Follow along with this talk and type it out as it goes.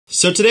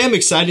So today I'm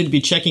excited to be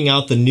checking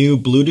out the new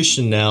Bleu de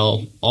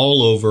Chanel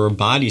all over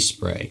body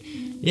spray.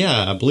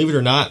 Yeah, believe it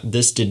or not,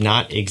 this did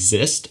not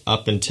exist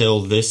up until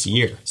this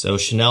year. So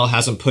Chanel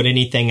hasn't put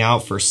anything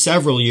out for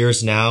several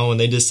years now, and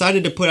they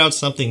decided to put out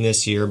something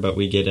this year, but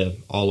we get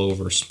an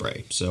all-over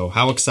spray. So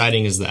how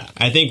exciting is that?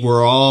 I think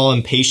we're all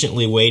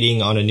impatiently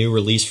waiting on a new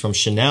release from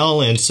Chanel,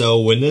 and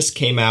so when this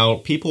came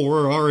out, people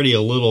were already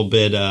a little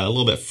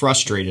bit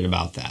frustrated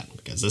about that,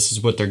 because this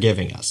is what they're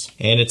giving us.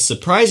 And it's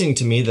surprising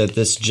to me that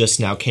this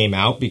just now came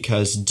out,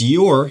 because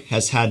Dior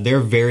has had their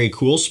very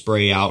cool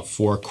spray out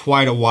for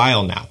quite a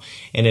while now.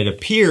 And it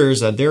appears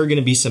that there are going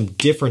to be some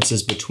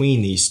differences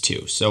between these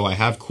two. So I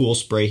have cool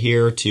spray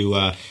here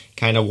to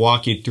kind of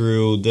walk you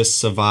through this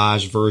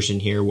Sauvage version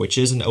here, which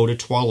is an eau de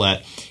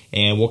toilette.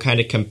 And we'll kind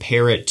of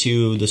compare it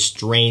to the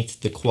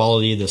strength, the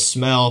quality, the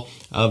smell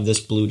of this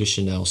Bleu de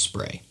Chanel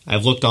spray.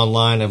 I've looked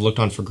online, I've looked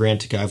on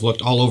Fragrantica, I've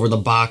looked all over the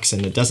box,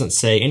 and it doesn't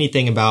say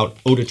anything about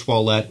eau de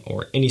toilette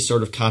or any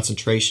sort of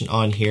concentration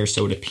on here.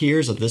 So it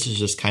appears that this is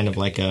just kind of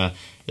like a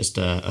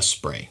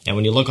spray. And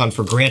when you look on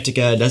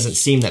Fragrantica, it doesn't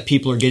seem that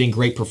people are getting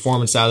great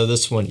performance out of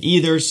this one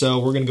either. So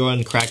we're gonna go ahead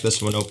and crack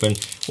this one open.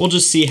 We'll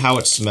just see how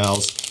it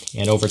smells.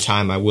 And over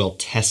time, I will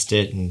test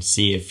it and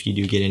see if you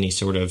do get any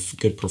sort of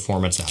good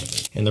performance out of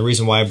it. And the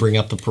reason why I bring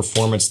up the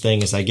performance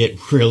thing is I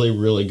get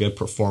really good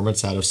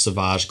performance out of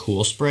Sauvage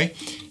Cool Spray.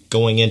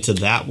 Going into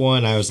that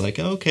one, I was like,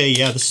 okay,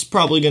 yeah, this is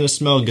probably gonna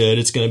smell good.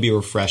 It's gonna be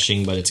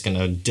refreshing, but it's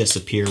gonna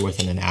disappear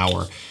within an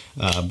hour.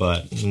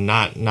 But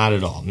not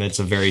at all. And it's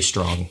a very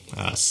strong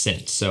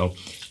scent. So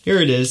here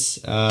it is.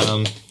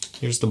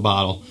 Here's the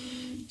bottle.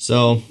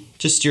 So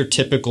just your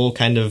typical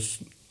kind of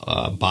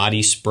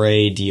body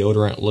spray,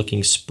 deodorant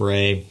looking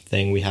spray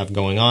thing we have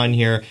going on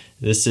here.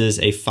 This is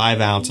a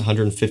 5-ounce,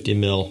 150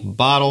 ml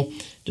bottle.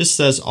 Just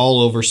says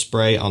all over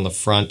spray on the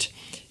front,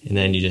 and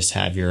then you just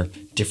have your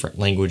different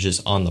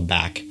languages on the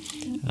back.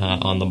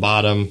 On the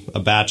bottom, a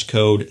batch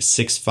code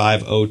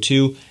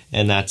 6502,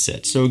 and that's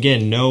it. So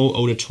again, no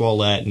eau de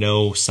toilette,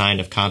 no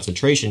sign of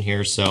concentration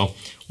here, so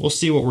we'll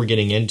see what we're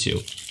getting into.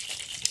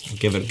 I'll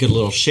give it a good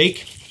little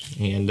shake,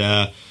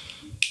 and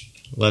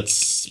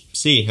let's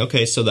see.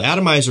 Okay, so the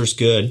atomizer's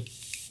good.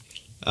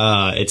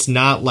 It's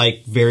not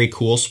like very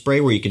cool spray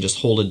where you can just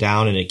hold it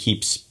down and it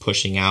keeps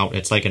pushing out.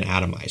 It's like an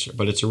atomizer,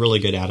 but it's a really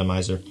good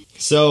atomizer.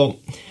 So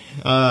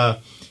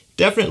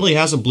definitely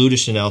has a Bleu de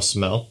Chanel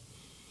smell,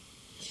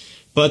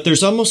 but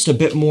there's almost a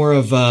bit more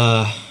of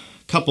a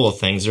couple of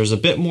things. There's a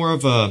bit more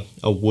of a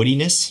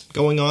woodiness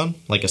going on,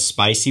 like a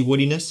spicy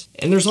woodiness,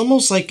 and there's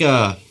almost like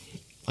a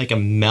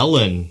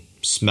melon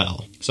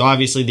smell. So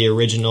obviously the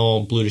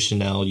original Bleu de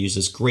Chanel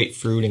uses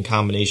grapefruit in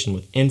combination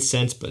with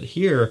incense, but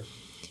here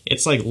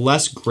it's like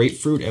less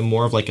grapefruit and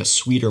more of like a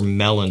sweeter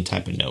melon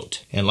type of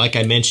note. And like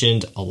I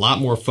mentioned, a lot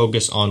more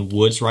focus on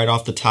woods right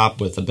off the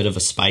top with a bit of a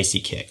spicy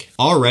kick.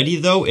 Already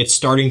though, it's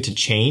starting to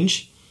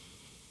change,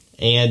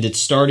 and it's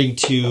starting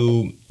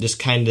to just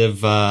kind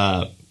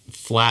of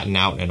flatten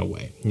out in a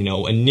way. You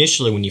know,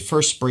 initially when you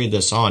first sprayed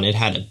this on, it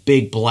had a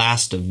big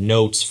blast of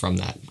notes from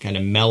that kind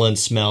of melon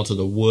smell to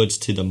the woods,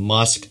 to the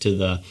musk, to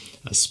the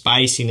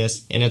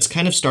spiciness, and it's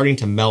kind of starting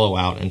to mellow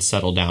out and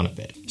settle down a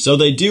bit. So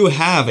they do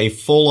have a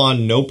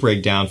full-on note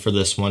breakdown for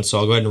this one, so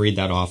I'll go ahead and read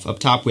that off. Up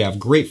top we have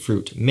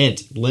grapefruit,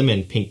 mint,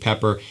 lemon, pink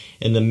pepper.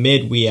 In the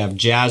mid we have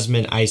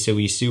jasmine,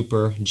 isoe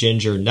super,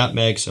 ginger,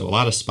 nutmeg, so a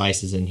lot of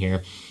spices in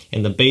here.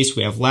 In the base,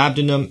 we have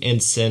labdanum,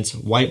 incense,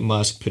 white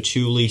musk,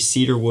 patchouli,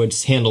 cedarwood,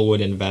 sandalwood,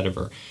 and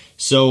vetiver.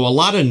 So a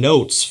lot of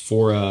notes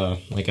for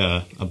like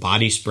a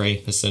body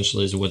spray,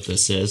 essentially, is what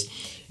this is.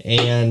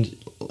 And,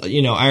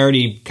 you know, I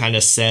already kind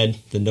of said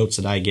the notes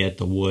that I get,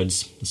 the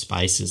woods, the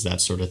spices, that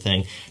sort of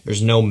thing.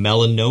 There's no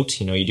melon note.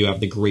 You know, you do have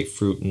the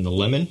grapefruit and the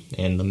lemon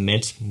and the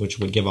mint, which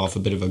would give off a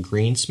bit of a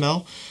green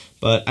smell.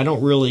 But I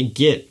don't really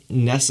get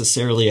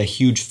necessarily a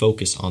huge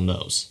focus on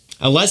those.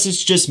 Unless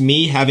it's just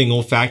me having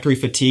olfactory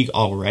fatigue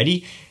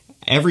already,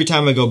 every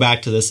time I go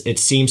back to this, it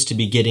seems to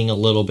be getting a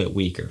little bit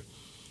weaker.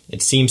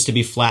 It seems to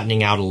be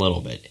flattening out a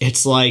little bit.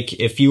 It's like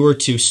if you were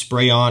to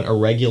spray on a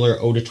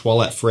regular eau de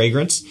toilette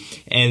fragrance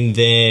and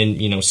then,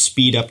 you know,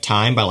 speed up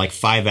time by like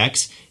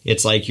 5x,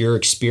 it's like you're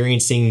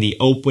experiencing the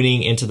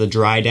opening into the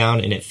dry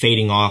down and it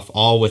fading off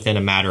all within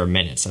a matter of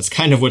minutes. That's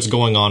kind of what's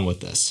going on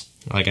with this.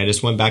 Like, I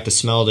just went back to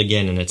smell it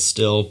again and it's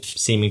still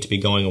seeming to be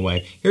going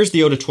away. Here's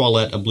the eau de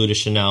toilette of Bleu de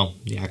Chanel,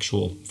 the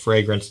actual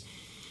fragrance.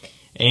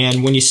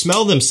 And when you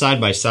smell them side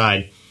by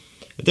side,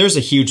 there's a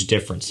huge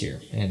difference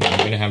here. And I'm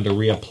going to have to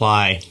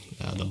reapply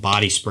the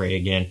body spray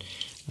again.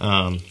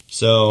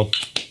 So,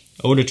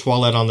 eau de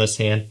toilette on this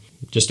hand,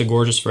 just a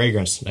gorgeous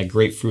fragrance. That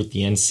grapefruit,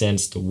 the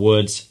incense, the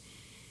woods,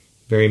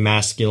 very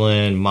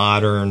masculine,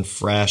 modern,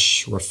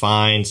 fresh,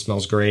 refined,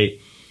 smells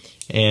great.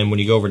 And when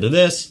you go over to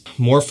this,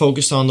 more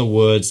focus on the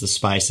woods, the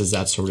spices,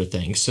 that sort of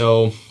thing.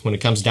 So when it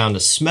comes down to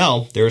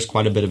smell, there is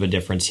quite a bit of a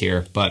difference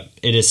here, but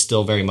it is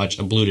still very much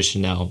a Bleu de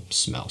Chanel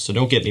smell. So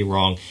don't get me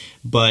wrong,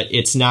 but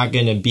it's not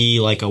going to be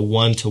like a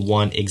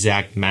one-to-one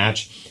exact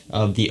match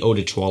of the eau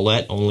de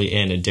toilette, only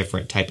in a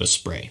different type of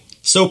spray.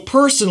 So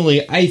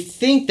personally, I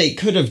think they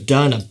could have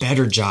done a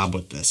better job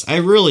with this. I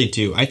really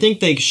do. I think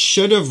they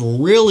should have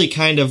really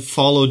kind of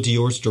followed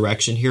Dior's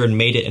direction here and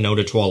made it an eau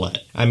de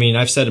toilette. I mean,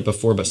 I've said it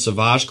before, but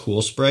Sauvage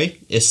Cool Spray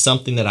is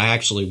something that I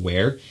actually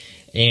wear.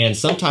 And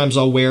sometimes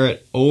I'll wear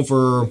it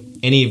over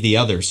any of the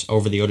others,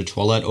 over the eau de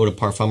toilette, eau de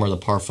parfum, or the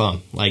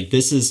parfum. Like,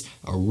 this is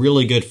a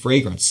really good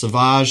fragrance.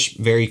 Sauvage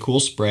Very Cool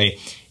Spray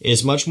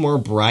is much more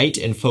bright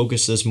and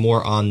focuses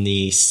more on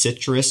the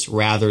citrus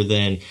rather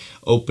than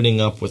opening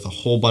up with a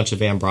whole bunch of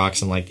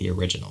ambroxan like the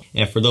original.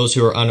 And for those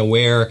who are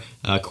unaware,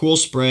 Cool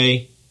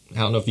Spray, I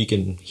don't know if you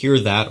can hear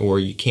that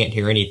or you can't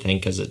hear anything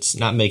because it's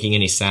not making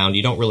any sound.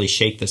 You don't really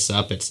shake this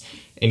up. It's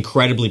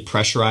incredibly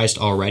pressurized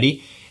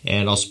already.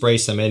 And I'll spray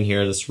some in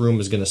here. This room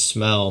is going to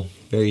smell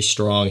very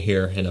strong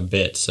here in a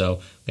bit,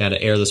 so I got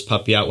to air this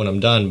puppy out when I'm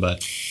done,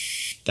 but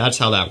that's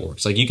how that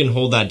works. Like, you can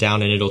hold that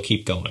down and it'll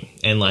keep going.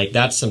 And like,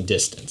 that's some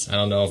distance. I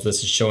don't know if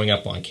this is showing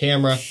up on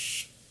camera.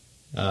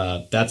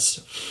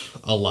 That's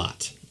a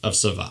lot of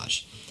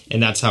Sauvage,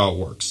 and that's how it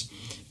works.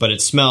 But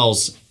it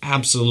smells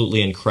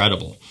absolutely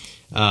incredible.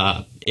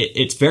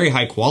 It's very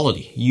high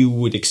quality. You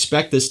would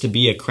expect this to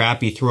be a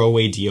crappy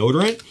throwaway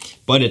deodorant,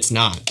 but it's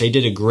not. They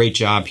did a great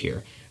job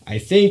here. I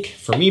think,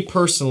 for me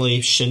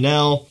personally,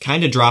 Chanel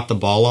kind of dropped the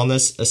ball on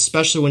this,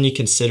 especially when you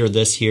consider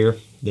this here.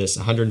 This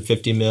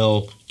 150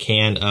 ml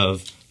can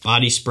of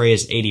body spray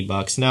is 80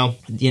 bucks. Now,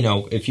 you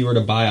know, if you were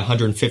to buy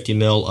 150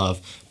 ml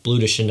of Bleu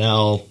de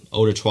Chanel,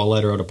 eau de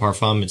toilette, or eau de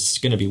parfum, it's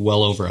going to be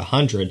well over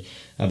 100.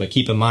 But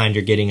keep in mind,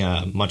 you're getting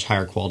a much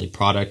higher quality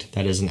product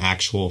that is an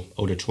actual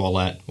eau de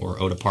toilette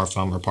or eau de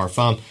parfum or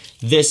parfum.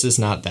 This is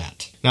not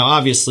that. Now,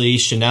 obviously,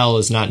 Chanel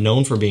is not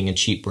known for being a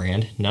cheap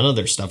brand. None of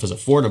their stuff is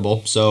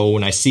affordable. So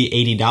when I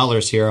see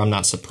 $80 here, I'm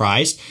not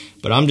surprised.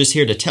 But I'm just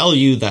here to tell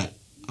you that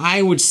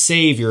I would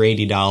save your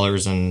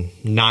 $80 and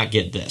not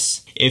get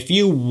this. If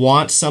you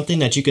want something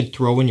that you can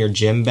throw in your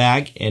gym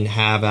bag and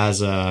have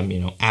as a, you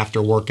know,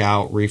 after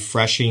workout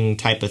refreshing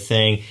type of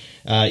thing,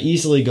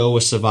 easily go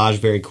with Sauvage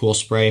Very Cool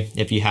Spray.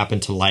 If you happen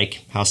to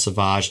like how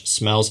Sauvage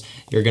smells,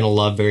 you're going to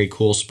love Very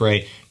Cool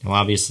Spray. Now,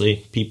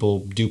 obviously, people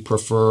do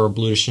prefer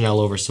Bleu de Chanel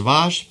over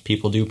Sauvage.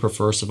 People do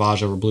prefer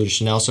Sauvage over Bleu de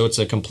Chanel, so it's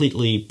a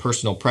completely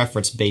personal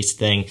preference-based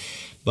thing.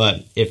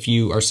 But if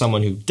you are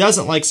someone who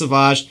doesn't like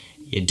Sauvage,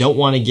 you don't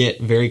want to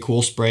get Very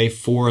Cool Spray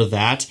for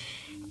that,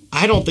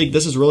 I don't think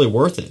this is really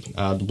worth it,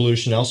 the Bleu de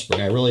Chanel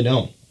spray. I really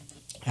don't.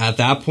 At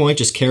that point,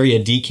 just carry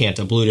a decant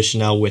of Bleu de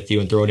Chanel with you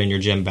and throw it in your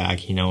gym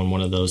bag, you know, in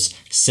one of those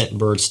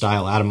Scentbird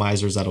style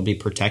atomizers that'll be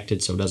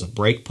protected so it doesn't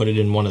break. Put it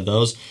in one of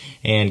those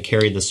and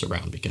carry this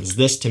around, because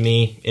this to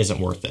me isn't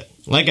worth it.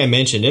 Like I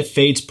mentioned, it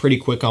fades pretty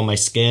quick on my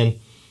skin.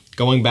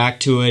 Going back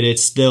to it,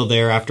 it's still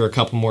there after a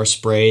couple more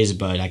sprays,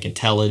 but I can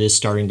tell it is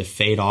starting to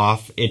fade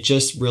off. It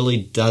just really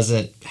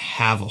doesn't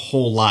have a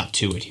whole lot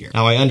to it here.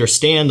 Now, I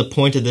understand the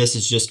point of this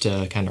is just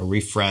to kind of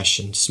refresh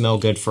and smell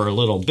good for a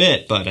little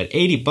bit, but at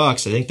 80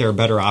 bucks, I think there are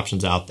better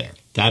options out there.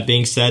 That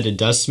being said, it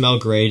does smell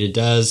great. It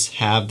does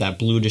have that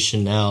Bleu de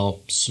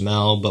Chanel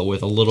smell, but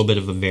with a little bit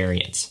of a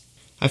variance.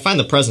 I find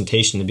the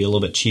presentation to be a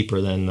little bit cheaper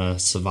than the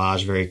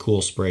Sauvage Very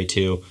Cool Spray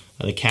too.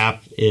 The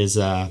cap is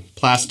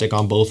plastic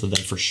on both of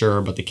them for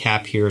sure, but the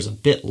cap here is a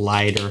bit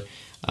lighter.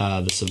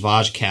 The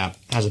Sauvage cap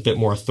has a bit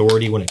more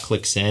authority when it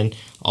clicks in.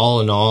 All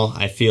in all,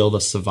 I feel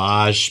the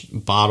Sauvage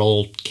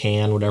bottle,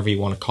 can, whatever you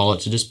want to call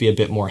it, to just be a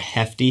bit more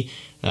hefty,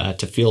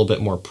 to feel a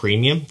bit more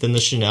premium than the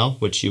Chanel,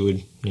 which you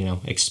would, you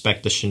know,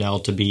 expect the Chanel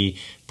to be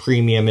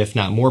premium, if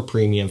not more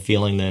premium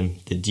feeling than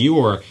the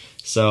Dior.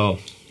 So,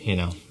 you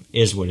know,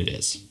 is what it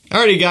is.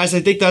 Alrighty guys,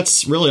 I think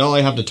that's really all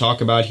I have to talk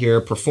about here.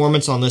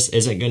 Performance on this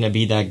isn't going to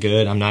be that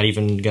good. I'm not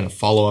even going to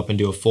follow up and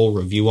do a full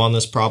review on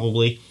this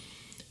probably.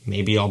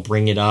 Maybe I'll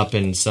bring it up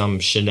in some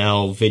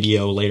Chanel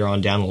video later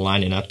on down the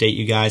line and update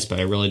you guys,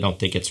 but I really don't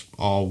think it's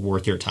all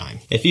worth your time.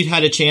 If you've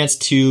had a chance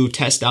to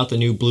test out the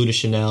new Bleu de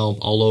Chanel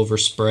all over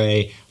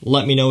spray,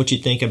 let me know what you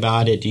think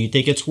about it. Do you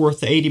think it's worth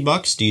the 80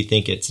 bucks? Do you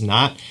think it's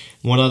not?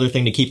 One other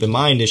thing to keep in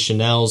mind is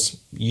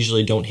Chanel's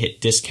usually don't hit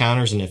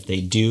discounters, and if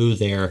they do,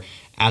 they're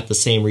at the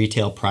same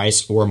retail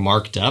price or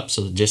marked up,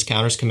 so the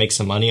discounters can make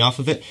some money off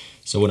of it.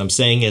 So what I'm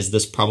saying is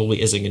this probably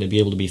isn't going to be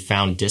able to be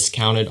found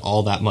discounted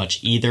all that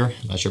much either,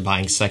 unless you're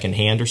buying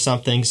secondhand or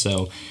something.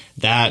 So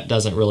that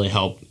doesn't really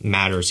help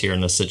matters here in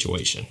this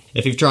situation.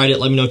 If you've tried it,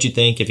 let me know what you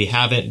think. If you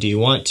haven't, do you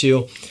want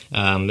to?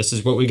 This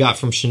is what we got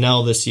from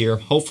Chanel this year.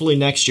 Hopefully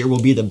next year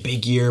will be the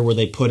big year where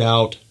they put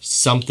out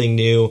something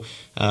new,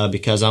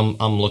 because I'm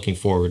looking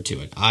forward to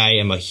it. I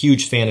am a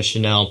huge fan of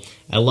Chanel.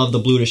 I love the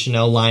Bleu de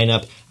Chanel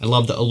lineup. I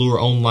love the Allure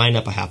Homme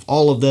lineup. I have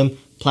all of them.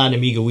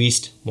 Platinum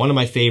Egoiste, one of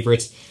my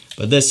favorites.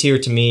 But this here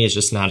to me is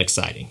just not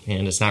exciting,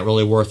 and it's not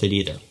really worth it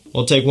either.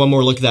 We'll take one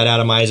more look at that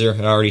atomizer.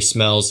 It already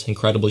smells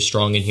incredibly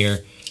strong in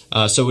here.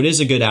 So it is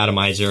a good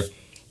atomizer.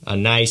 A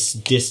nice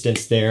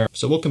distance there.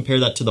 So we'll compare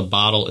that to the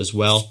bottle as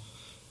well.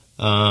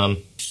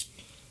 The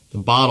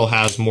bottle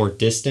has more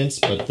distance,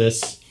 but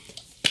this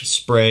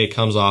spray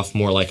comes off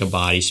more like a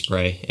body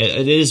spray.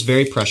 It is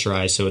very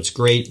pressurized, so it's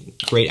great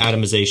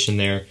atomization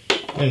there.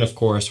 And of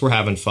course, we're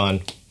having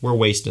fun. We're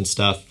wasting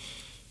stuff.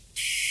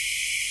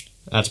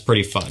 That's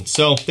pretty fun.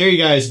 So there you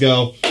guys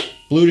go.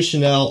 Bleu de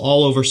Chanel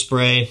all over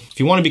spray. If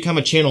you want to become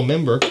a channel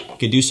member, you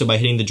could do so by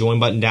hitting the join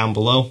button down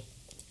below.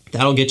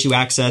 That'll get you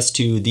access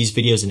to these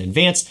videos in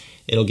advance.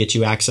 It'll get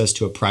you access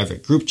to a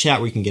private group chat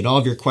where you can get all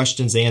of your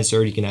questions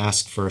answered. You can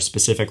ask for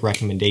specific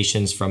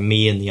recommendations from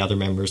me and the other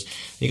members.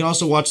 You can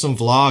also watch some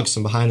vlogs,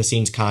 some behind the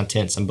scenes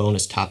content, some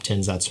bonus top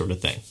 10s, that sort of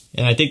thing.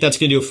 And I think that's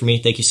going to do it for me.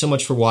 Thank you so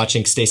much for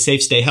watching. Stay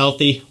safe, stay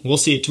healthy. We'll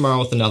see you tomorrow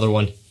with another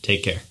one.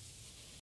 Take care.